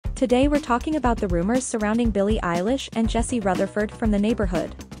Today we're talking about the rumors surrounding Billie Eilish and Jesse Rutherford from The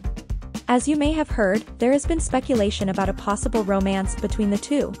Neighborhood. As you may have heard, there has been speculation about a possible romance between the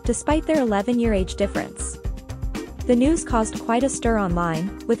two, despite their 11-year age difference. The news caused quite a stir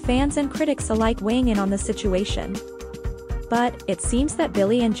online, with fans and critics alike weighing in on the situation. But, it seems that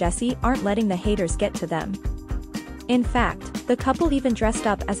Billie and Jesse aren't letting the haters get to them. In fact, the couple even dressed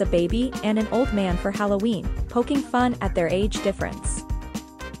up as a baby and an old man for Halloween, poking fun at their age difference.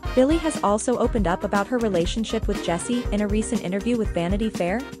 Billie has also opened up about her relationship with Jesse in a recent interview with Vanity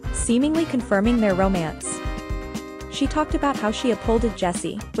Fair, seemingly confirming their romance. She talked about how she upholded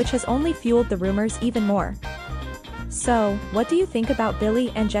Jesse, which has only fueled the rumors even more. So, what do you think about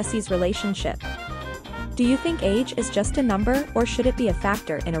Billie and Jesse's relationship? Do you think age is just a number, or should it be a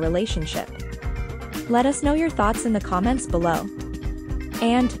factor in a relationship? Let us know your thoughts in the comments below.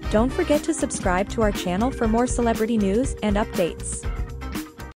 And, don't forget to subscribe to our channel for more celebrity news and updates.